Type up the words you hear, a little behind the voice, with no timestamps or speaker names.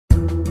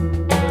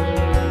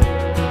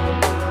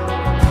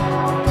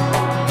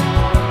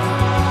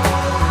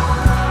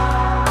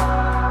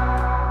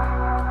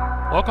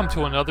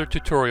to another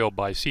tutorial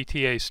by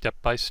CTA Step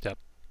by Step.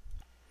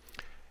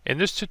 In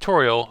this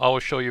tutorial, I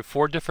will show you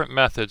 4 different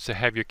methods to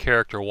have your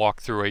character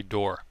walk through a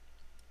door.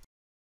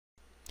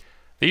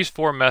 These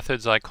 4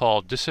 methods I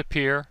call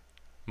disappear,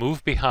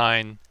 move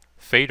behind,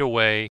 fade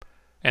away,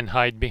 and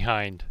hide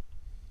behind.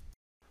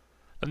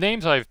 The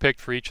names I've picked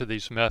for each of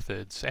these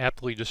methods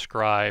aptly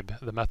describe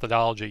the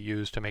methodology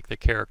used to make the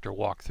character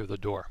walk through the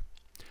door.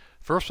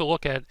 First we'll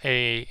look at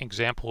an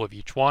example of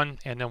each one,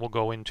 and then we'll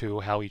go into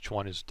how each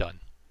one is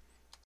done.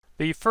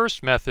 The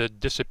first method,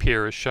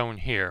 disappear, is shown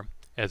here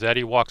as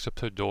Eddie walks up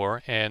to the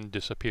door and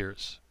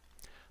disappears.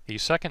 The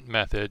second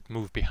method,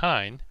 move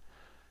behind,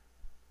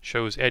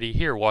 shows Eddie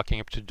here walking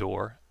up to the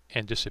door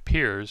and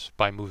disappears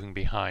by moving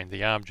behind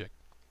the object.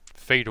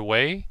 Fade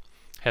away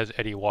has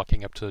Eddie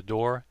walking up to the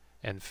door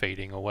and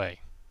fading away.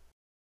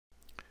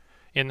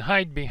 In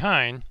hide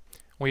behind,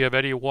 we have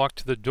Eddie walk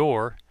to the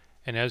door,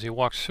 and as he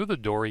walks through the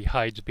door he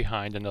hides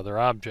behind another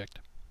object.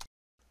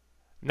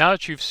 Now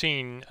that you've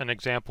seen an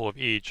example of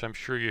each, I'm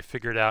sure you've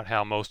figured out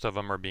how most of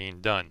them are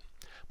being done,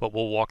 but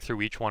we'll walk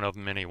through each one of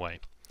them anyway.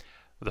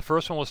 The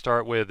first one we'll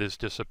start with is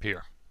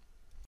disappear.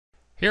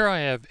 Here I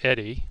have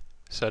Eddie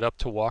set up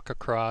to walk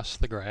across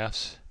the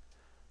grass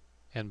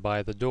and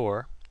by the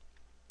door.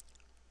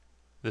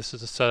 This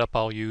is the setup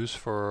I'll use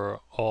for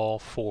all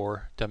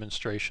 4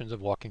 demonstrations of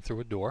walking through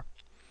a door.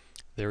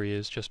 There he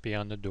is just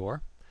beyond the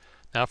door.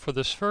 Now for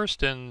this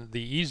first and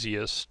the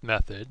easiest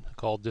method,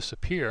 called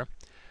disappear,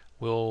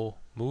 we'll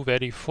move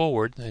Eddie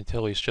forward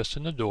until he's just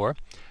in the door.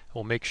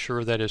 We'll make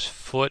sure that his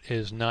foot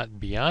is not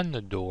beyond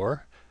the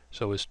door,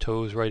 so his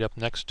toe is right up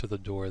next to the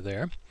door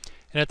there.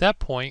 And at that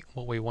point,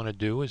 what we want to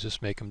do is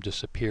just make him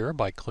disappear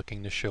by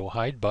clicking the Show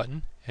Hide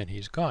button, and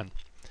he's gone.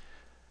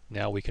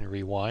 Now we can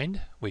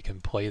rewind, we can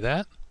play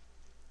that,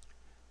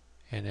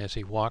 and as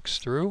he walks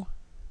through,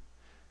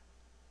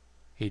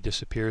 he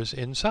disappears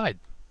inside.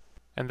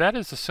 And that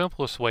is the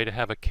simplest way to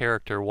have a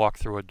character walk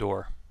through a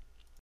door.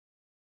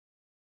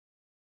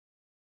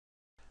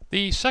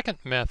 The second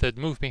method,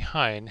 move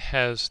behind,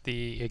 has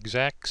the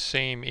exact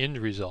same end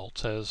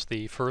results as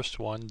the first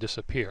one,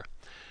 disappear.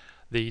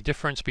 The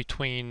difference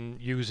between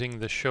using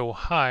the show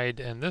hide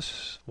and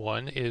this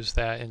one is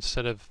that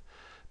instead of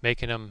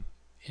making him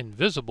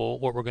invisible,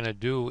 what we're going to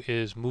do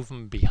is move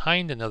him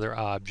behind another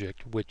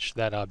object, which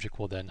that object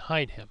will then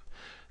hide him.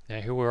 Now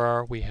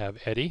here we have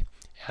Eddie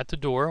at the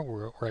door,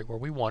 we're right where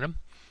we want him.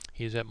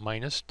 He's at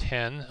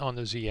 -10 on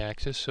the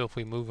z-axis, so if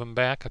we move him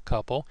back a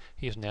couple,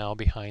 he's now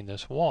behind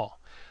this wall.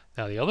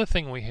 Now the other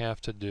thing we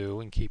have to do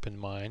and keep in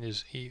mind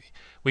is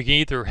we can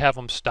either have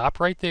him stop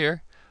right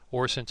there,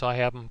 or since I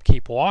have him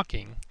keep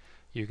walking,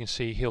 you can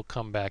see he'll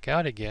come back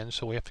out again,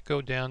 so we have to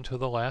go down to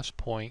the last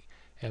point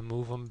and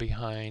move him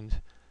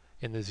behind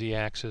in the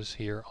z-axis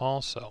here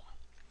also.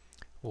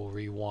 We'll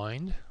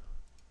rewind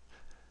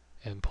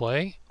and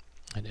play,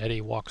 and Eddie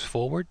walks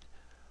forward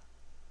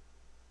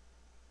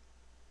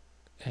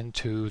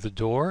into the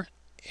door,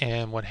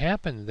 and what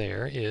happened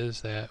there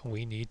is that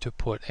we need to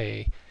put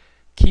a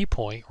key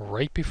point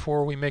right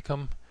before we make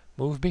him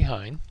move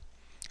behind,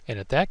 and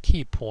at that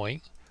key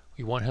point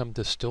we want him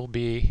to still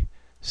be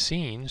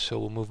seen, so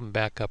we'll move him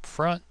back up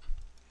front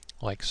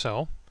like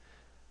so,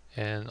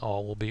 and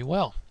all will be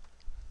well.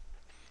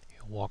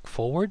 He'll walk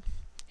forward,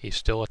 he's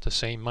still at the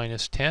same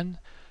 -10,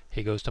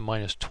 he goes to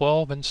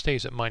 -12 and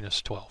stays at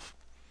 -12,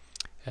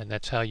 and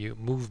that's how you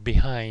move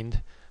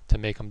behind to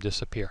make him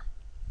disappear.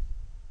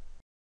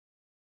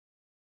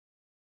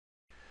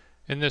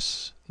 In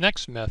this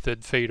next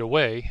method, fade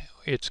away,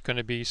 it's going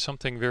to be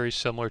something very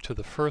similar to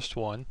the first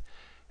one,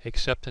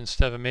 except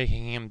instead of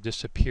making him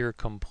disappear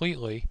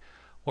completely,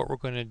 what we're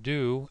going to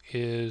do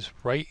is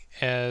right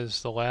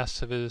as the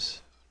last of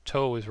his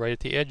toe is right at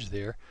the edge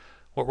there,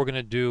 what we're going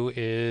to do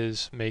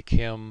is make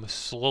him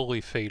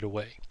slowly fade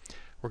away.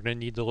 We're going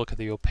to need to look at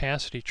the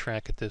opacity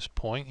track at this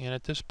point, and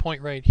at this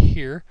point right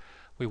here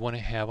we want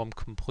to have him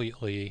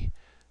completely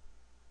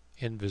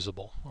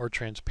invisible or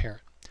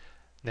transparent.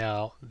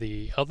 Now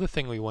the other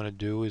thing we want to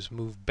do is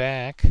move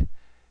back,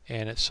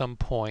 and at some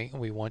point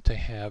we want to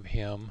have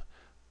him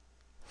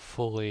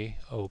fully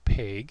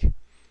opaque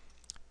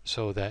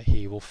so that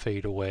he will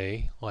fade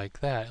away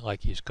like that,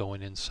 like he's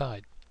going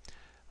inside.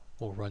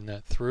 We'll run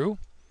that through,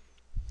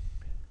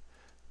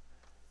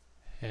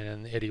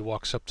 and Eddie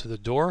walks up to the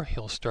door,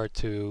 he'll start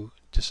to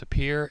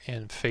disappear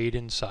and fade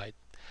inside.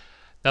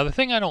 Now the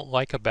thing I don't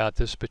like about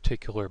this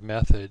particular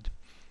method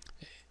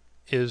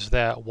is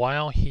that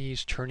while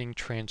he's turning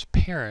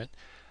transparent,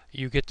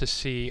 you get to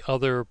see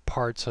other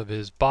parts of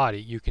his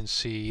body. You can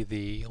see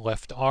the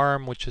left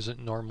arm, which isn't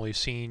normally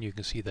seen. You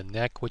can see the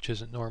neck, which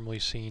isn't normally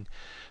seen.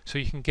 So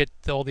you can get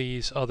all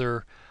these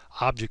other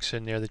objects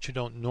in there that you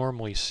don't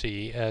normally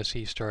see as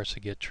he starts to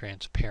get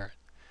transparent.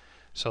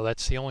 So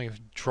that's the only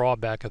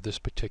drawback of this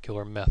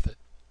particular method.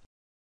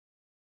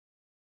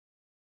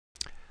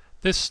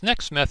 This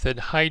next method,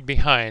 hide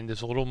behind,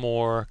 is a little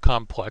more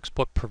complex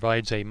but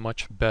provides a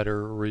much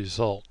better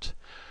result.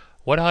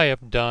 What I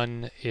have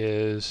done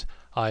is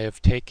I have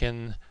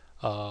taken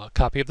a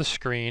copy of the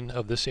screen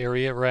of this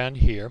area around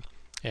here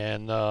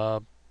and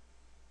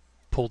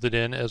pulled it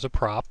in as a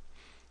prop,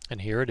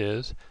 and here it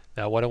is.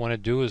 Now what I want to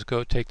do is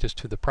go take this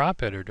to the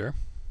prop editor,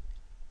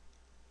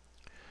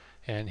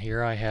 and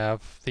here I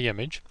have the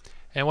image,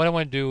 and what I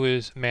want to do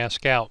is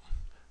mask out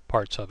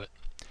parts of it.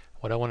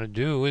 What I want to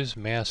do is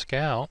mask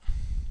out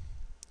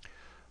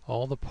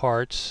all the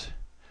parts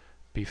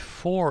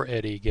before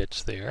Eddie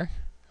gets there,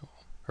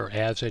 or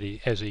as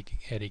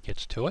Eddie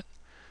gets to it.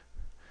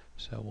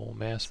 So we'll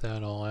mask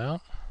that all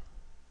out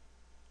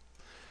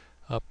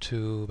up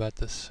to about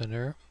the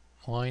center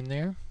line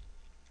there,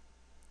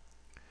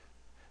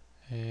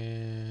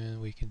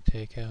 and we can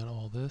take out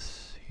all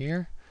this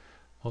here.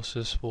 Most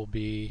of this will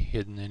be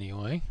hidden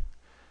anyway,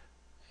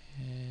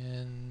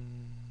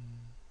 and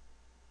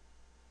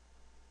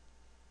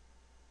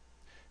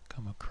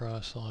come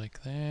across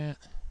like that.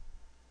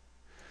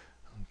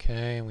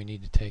 Okay, and we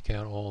need to take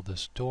out all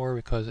this door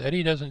because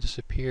Eddie doesn't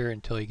disappear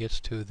until he gets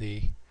to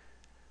the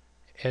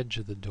edge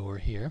of the door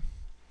here.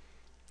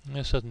 And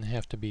this doesn't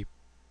have to be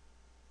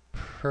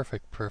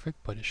perfect,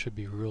 but it should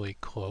be really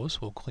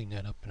close. We'll clean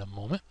that up in a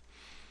moment.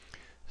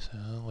 So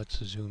let's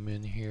zoom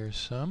in here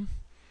some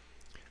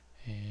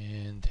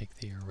and take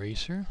the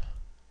eraser.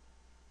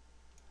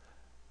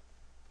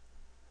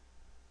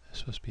 That's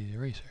supposed to be the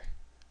eraser.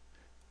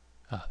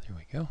 Ah, there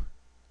we go.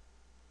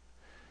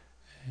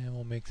 And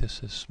we'll make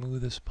this as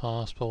smooth as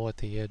possible at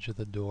the edge of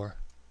the door.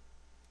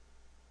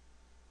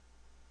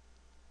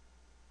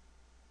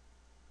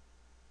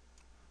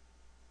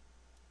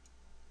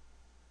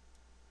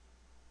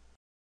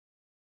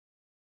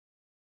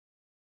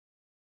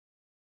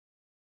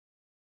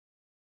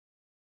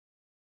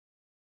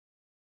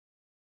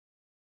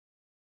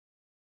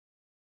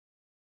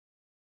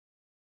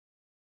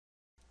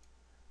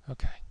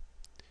 Okay.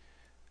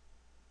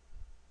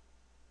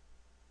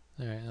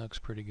 Alright, that looks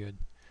pretty good.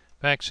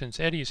 In fact, since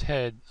Eddie's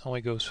head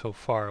only goes so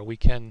far, we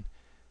can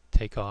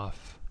take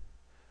off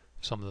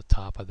some of the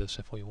top of this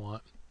if we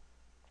want.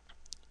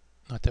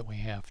 Not that we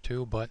have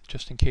to, but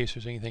just in case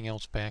there's anything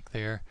else back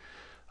there,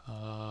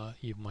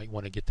 you might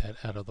want to get that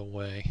out of the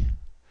way.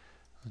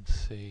 Let's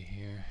see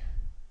here.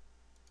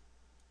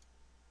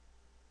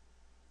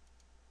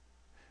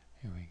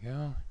 Here we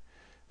go.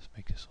 Let's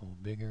make this a little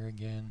bigger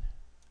again.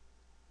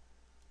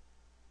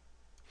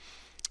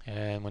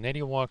 And when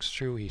Eddie walks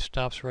through, he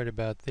stops right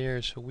about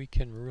there, so we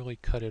can really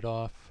cut it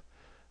off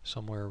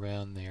somewhere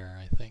around there,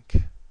 I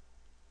think.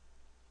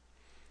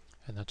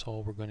 And that's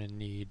all we're going to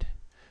need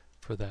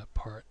for that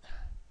part.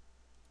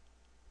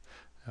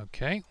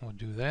 Okay, we'll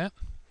do that.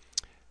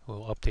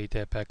 We'll update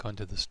that back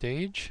onto the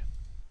stage.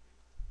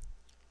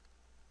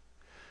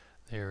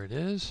 There it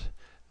is.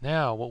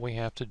 Now what we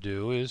have to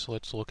do is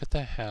let's look at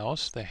the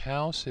house. The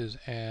house is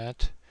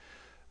at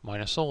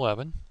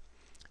 -11.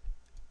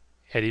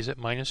 Eddie's at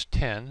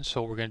 -10,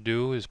 so what we're going to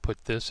do is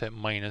put this at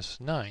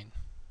 -9.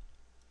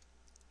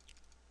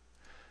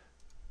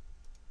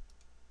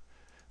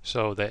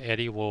 So that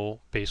Eddie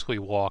will basically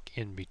walk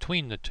in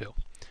between the two.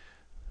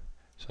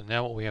 So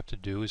now what we have to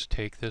do is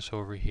take this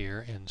over here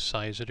and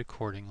size it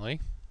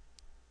accordingly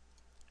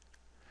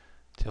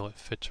till it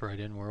fits right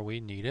in where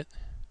we need it.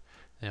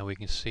 Now we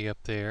can see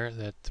up there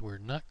that we're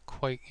not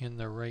quite in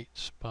the right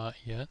spot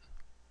yet.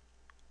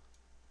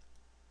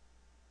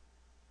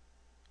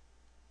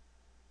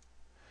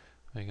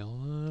 Make it a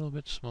little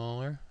bit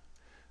smaller.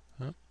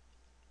 Oh.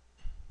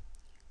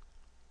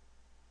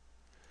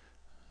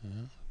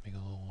 Make it a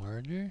little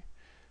larger.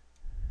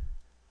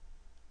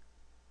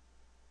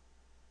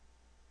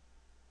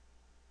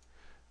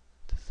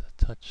 Just a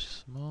touch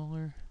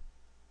smaller.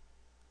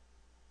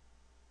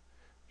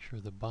 Make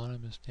sure the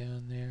bottom is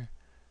down there.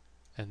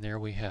 And there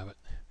we have it.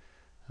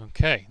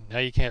 Okay, now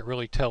you can't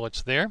really tell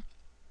it's there.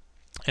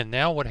 And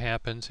now what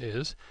happens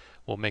is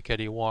we'll make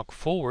Eddie walk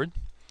forward.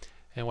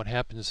 And what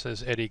happens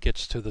is Eddie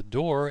gets to the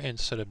door,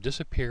 instead of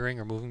disappearing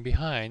or moving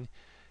behind,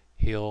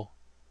 he'll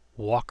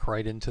walk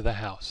right into the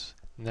house.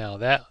 Now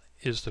that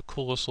is the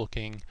coolest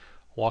looking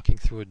walking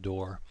through a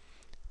door.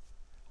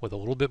 With a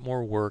little bit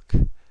more work,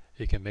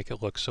 you can make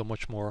it look so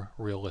much more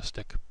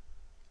realistic.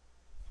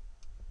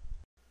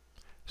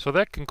 So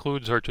that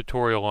concludes our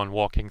tutorial on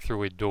walking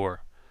through a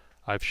door.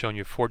 I've shown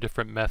you 4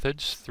 different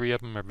methods. 3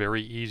 of them are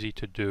very easy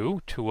to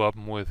do, 2 of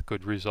them with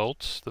good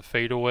results. The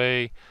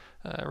fadeaway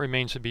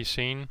remains to be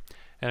seen.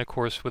 And of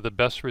course, with the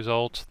best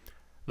results,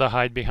 the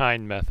hide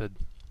behind method.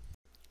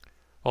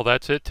 Well,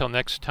 that's it till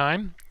next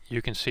time.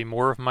 You can see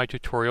more of my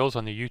tutorials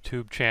on the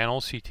YouTube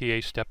channel CTA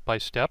Step by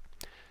Step,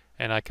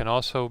 and I can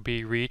also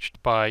be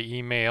reached by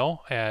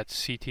email at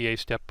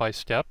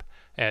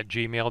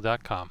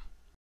ctastepbystep@gmail.com.